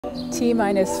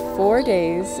T-minus 4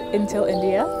 days until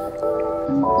India.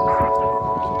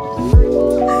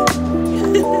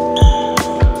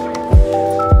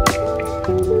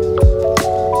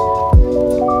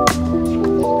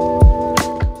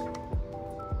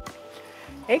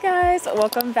 Hey guys,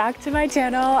 welcome back to my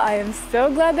channel. I am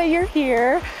so glad that you're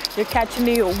here. You're catching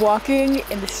me walking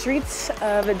in the streets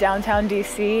of downtown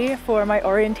DC for my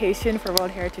orientation for World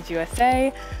Heritage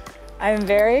USA. I'm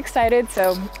very excited.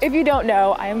 So if you don't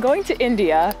know, I am going to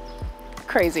India.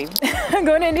 Crazy. I'm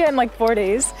going to India in like 4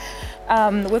 days.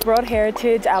 With World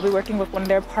Heritage, I'll be working with one of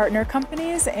their partner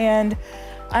companies, and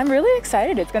I'm really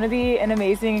excited. It's going to be an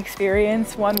amazing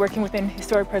experience, one working within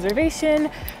historic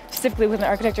preservation, specifically with an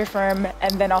architecture firm,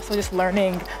 and then also just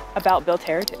learning about built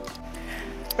heritage.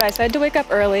 But I decided to wake up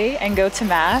early and go to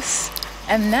Mass,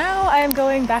 and now I am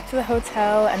going back to the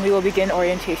hotel and we will begin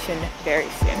orientation very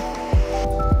soon.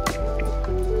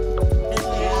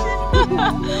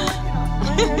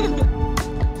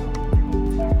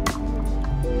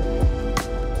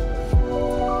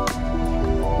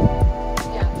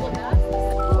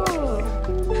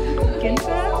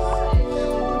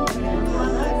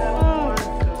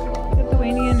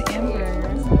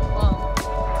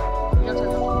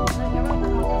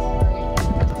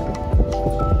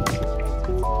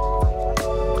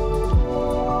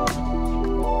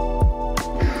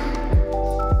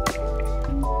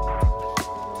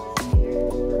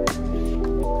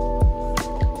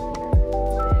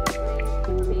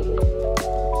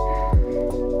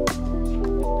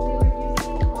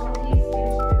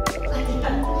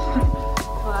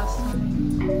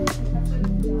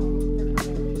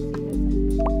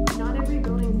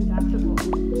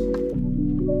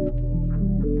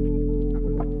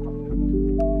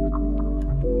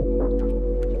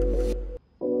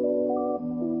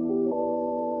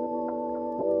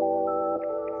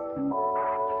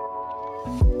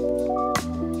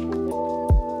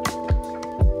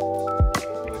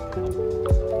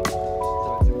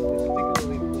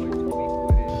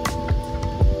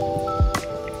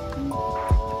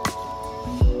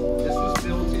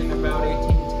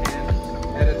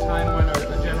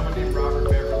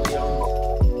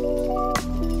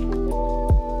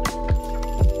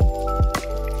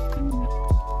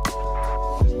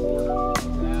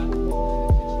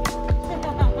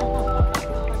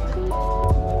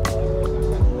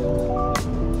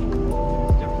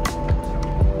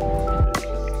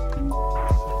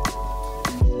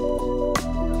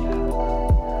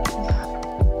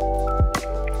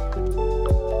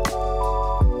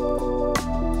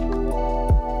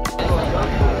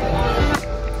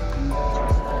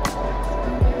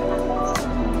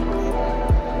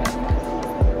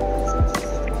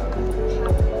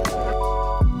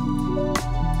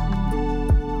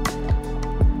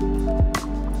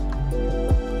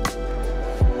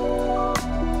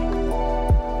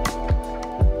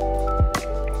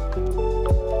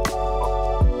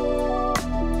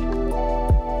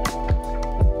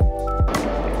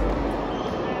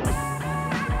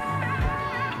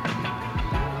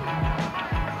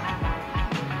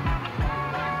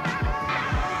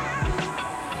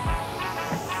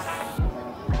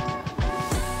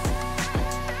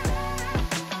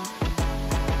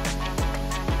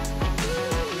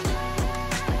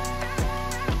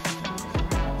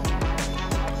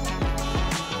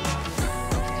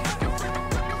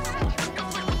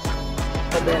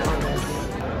 Bit on this.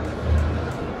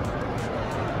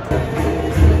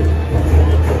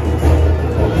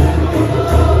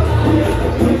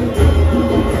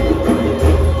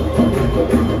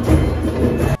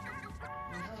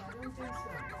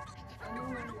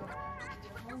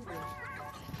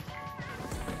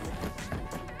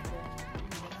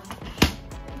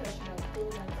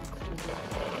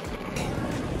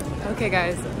 Okay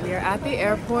guys, we are at the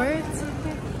airport.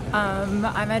 I'm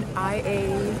at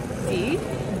IAD,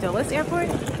 Dulles Airport,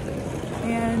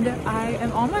 and I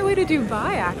am on my way to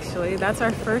Dubai actually. That's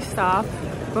our first stop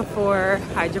before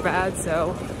Hyderabad,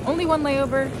 so only one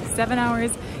layover, 7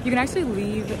 hours. You can actually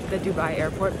leave the Dubai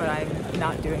airport, but I'm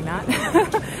not doing that.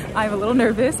 I'm a little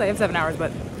nervous. I have 7 hours,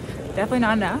 but definitely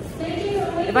not enough.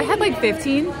 If I had like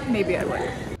 15, maybe I would.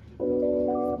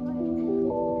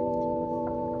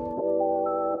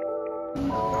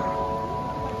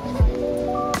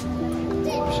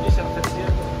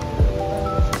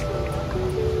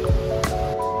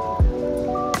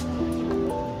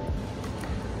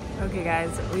 Okay guys,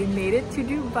 we made it to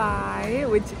Dubai,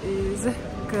 which is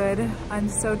good. I'm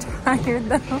so tired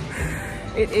though.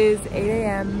 It is 8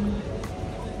 a.m.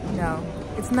 No,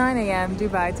 it's 9 a.m.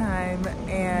 Dubai time,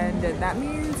 and that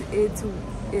means it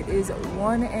is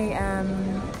 1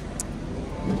 a.m.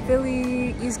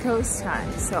 Philly, East Coast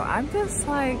time. So I'm just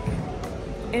like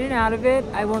in and out of it.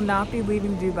 I will not be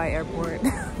leaving Dubai airport.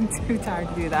 I'm too tired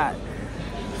to do that.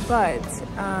 But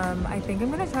I think I'm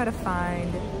gonna try to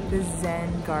find the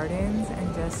Zen Gardens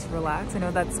and just relax. I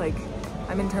know that's like,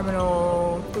 I'm in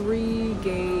Terminal 3,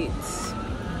 Gate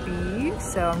B,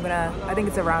 so I think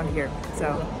it's around here.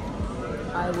 So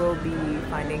I will be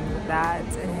finding that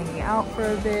and hanging out for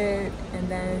a bit and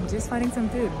then just finding some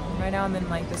food. Right now I'm in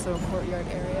like this little courtyard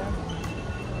area,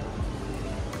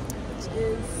 which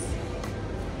is,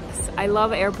 I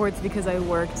love airports because I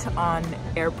worked on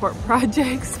airport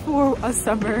projects for a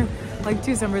summer, like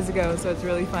 2 summers ago. So it's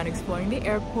really fun exploring the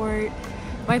airport.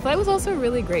 My flight was also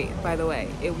really great, by the way.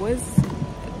 It was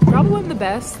probably one of the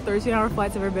best 13-hour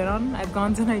flights I've ever been on. I've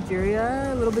gone to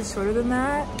Nigeria, a little bit shorter than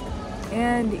that.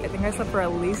 And I think I slept for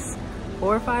at least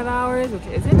 4 or 5 hours, which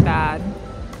isn't bad.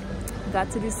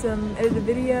 Got to do some edited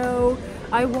video.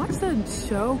 I watched a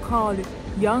show called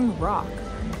Young Rock,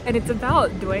 and it's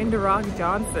about Dwayne "The Rock"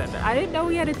 Johnson. I didn't know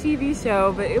he had a TV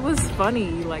show, but it was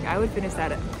funny. Like, I would finish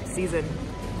that season.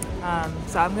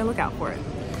 So I'm gonna look out for it.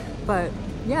 But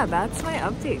yeah, that's my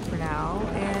update for now.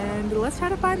 And let's try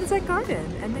to find the Zen Garden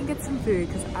and then get some food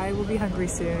because I will be hungry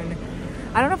soon.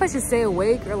 I don't know if I should stay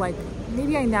awake or like,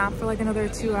 maybe I nap for like another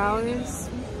 2 hours.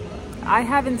 I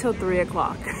have until 3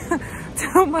 o'clock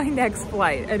till my next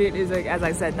flight. And it is, like, as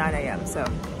I said, 9 a.m. So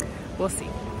we'll see.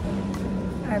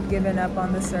 I've given up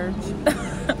on the search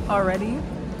already.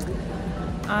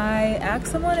 I asked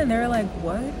someone and they're like,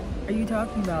 what are you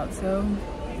talking about? So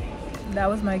that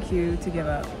was my cue to give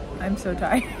up. I'm so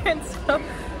tired. So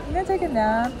I'm gonna take a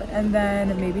nap and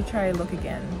then maybe try to look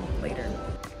again later.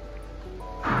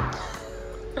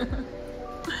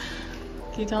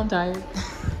 Can you tell I'm tired?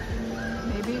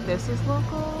 Maybe this is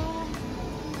local?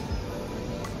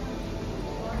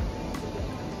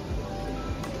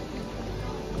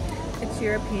 It's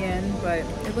European, but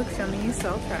it looks yummy, so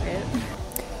I'll try it.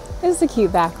 This is a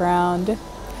cute background.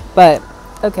 But,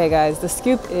 okay guys, the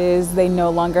scoop is they no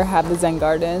longer have the Zen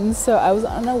Gardens. So I was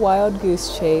on a wild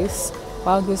goose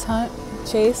hunt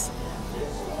chase.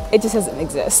 It just doesn't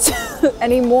exist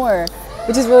anymore,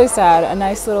 which is really sad.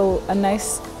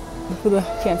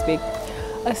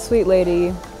 A sweet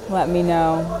lady let me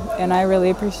know, and I really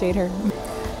appreciate her.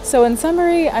 So in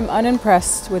summary, I'm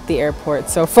unimpressed with the airport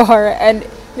so far, and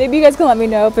maybe you guys can let me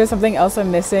know if there's something else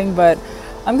I'm missing, but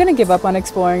I'm gonna give up on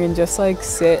exploring and just like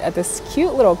sit at this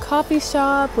cute little coffee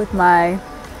shop with my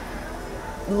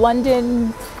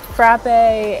London frappe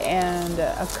and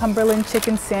a Cumberland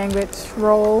chicken sandwich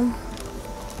roll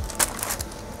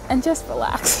and just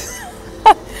relax.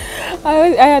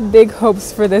 I had big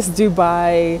hopes for this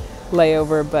Dubai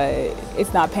layover, but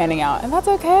it's not panning out, and that's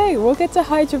okay. We'll get to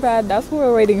Hyderabad. That's what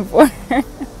we're waiting for.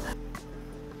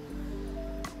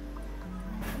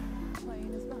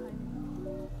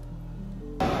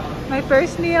 My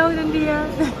first meal in India.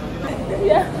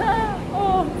 Yeah.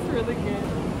 Oh, it's really good.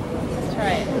 Let's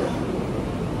try it.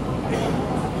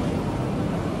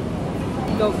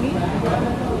 Goat meat.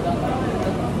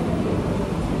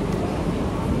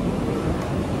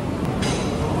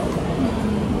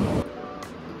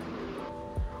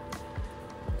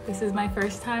 This is my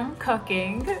first time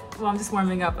cooking. Well, I'm just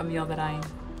warming up a meal that I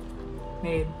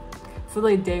made. It's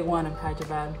literally day 1 of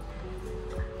Hyderabad.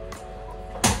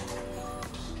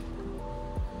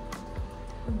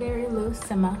 A very low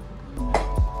simmer.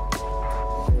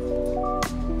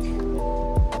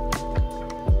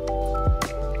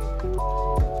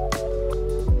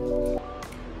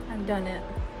 I've done it.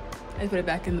 I put it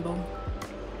back in the bowl.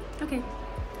 Okay,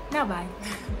 now bye.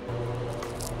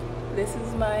 This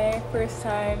is my first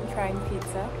time trying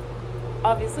pizza.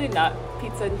 Obviously not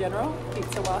pizza in general,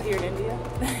 pizza while here in India.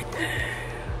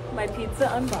 My pizza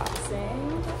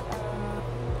unboxing.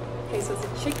 Okay, so it's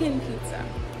a chicken pizza.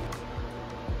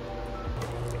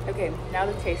 Okay, now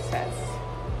the taste test.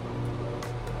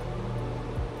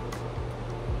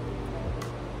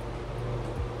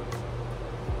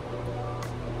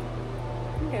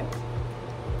 Okay,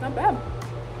 not bad.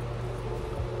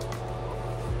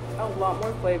 A lot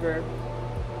more flavor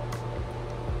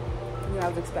than I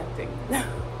was expecting.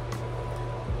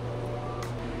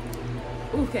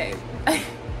 Okay,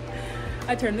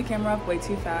 I turned the camera off way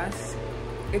too fast.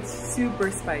 It's super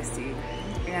spicy,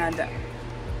 and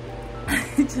I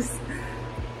just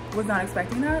was not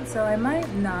expecting that. So I might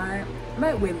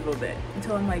wait a little bit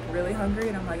until I'm like really hungry,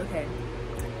 and I'm like, okay,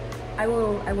 I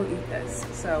will eat this.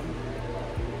 So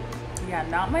yeah,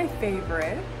 not my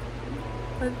favorite.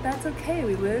 But that's okay,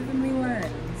 we live and we learn.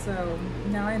 So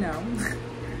now I know.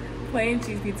 Plain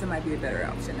cheese pizza might be a better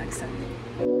option next time.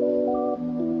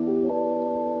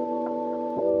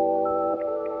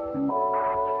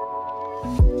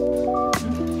 It's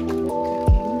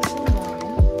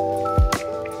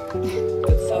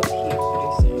so cute,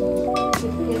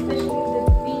 producing.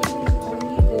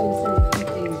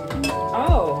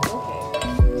 Oh,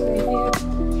 okay.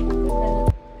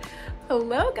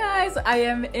 Hello guys, I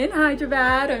am in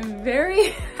Hyderabad. I'm very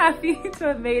happy to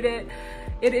have made it.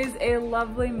 It is a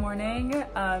lovely morning.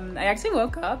 I actually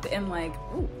woke up and like,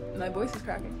 ooh, my voice is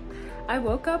cracking. I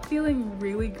woke up feeling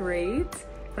really great,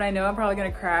 but I know I'm probably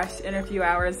gonna crash in a few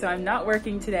hours, so I'm not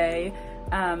working today.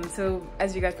 So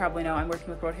as you guys probably know, I'm working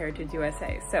with World Heritage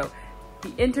USA. So the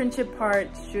internship part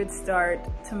should start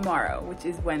tomorrow, which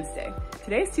is Wednesday.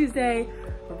 Today's Tuesday,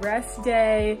 rest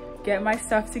day, get my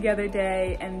stuff together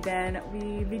day, and then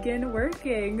we begin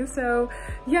working. So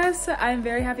yes, I'm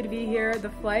very happy to be here. The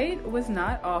flight was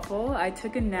not awful. I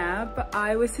took a nap.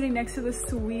 I was sitting next to the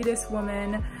sweetest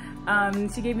woman.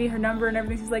 She gave me her number and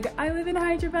everything. She's like, I live in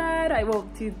Hyderabad.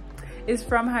 She is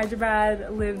from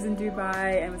Hyderabad, lives in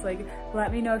Dubai, and was like,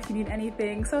 let me know if you need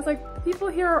anything. So I was like, people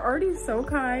here are already so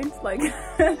kind. Like,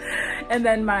 and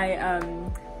then my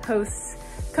host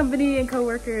company and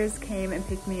co-workers came and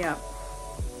picked me up.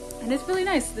 And it's really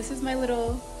nice. This is my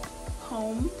little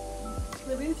home.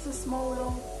 It's a small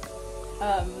little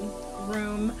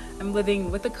room. I'm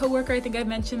living with a co-worker. I think I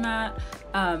mentioned that.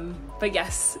 But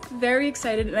yes, very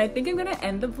excited. And I think I'm gonna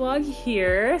end the vlog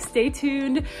here. Stay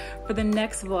tuned for the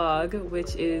next vlog,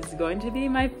 which is going to be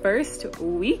my first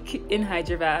week in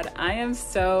Hyderabad. I'm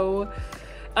just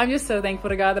so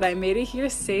thankful to God that I made it here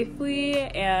safely,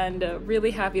 and really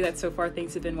happy that so far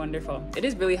things have been wonderful. It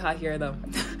is really hot here though.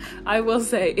 I will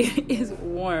say it is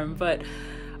warm, but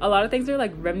a lot of things are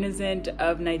like reminiscent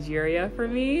of Nigeria for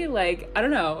me. Like, I don't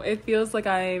know, it feels like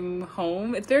I'm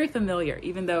home. It's very familiar,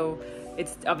 even though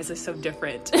it's obviously so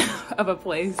different of a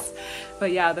place.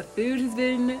 But yeah, the food has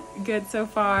been good so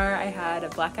far. I had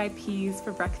black eyed peas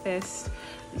for breakfast.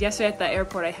 Yesterday at the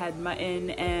airport, I had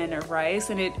mutton and rice,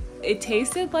 and it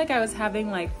tasted like I was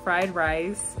having like fried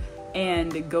rice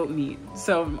and goat meat.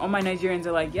 So all my Nigerians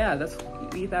are like, yeah,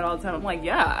 we eat that all the time. I'm like,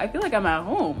 yeah, I feel like I'm at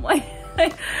home. Like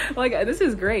this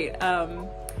is great.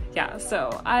 Yeah,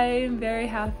 so I'm very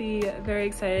happy, very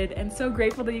excited, and so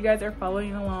grateful that you guys are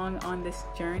following along on this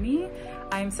journey.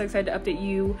 I'm so excited to update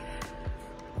you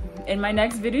in my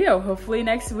next video, hopefully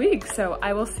next week. So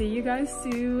I will see you guys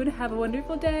soon. Have a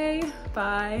wonderful day.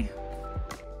 Bye.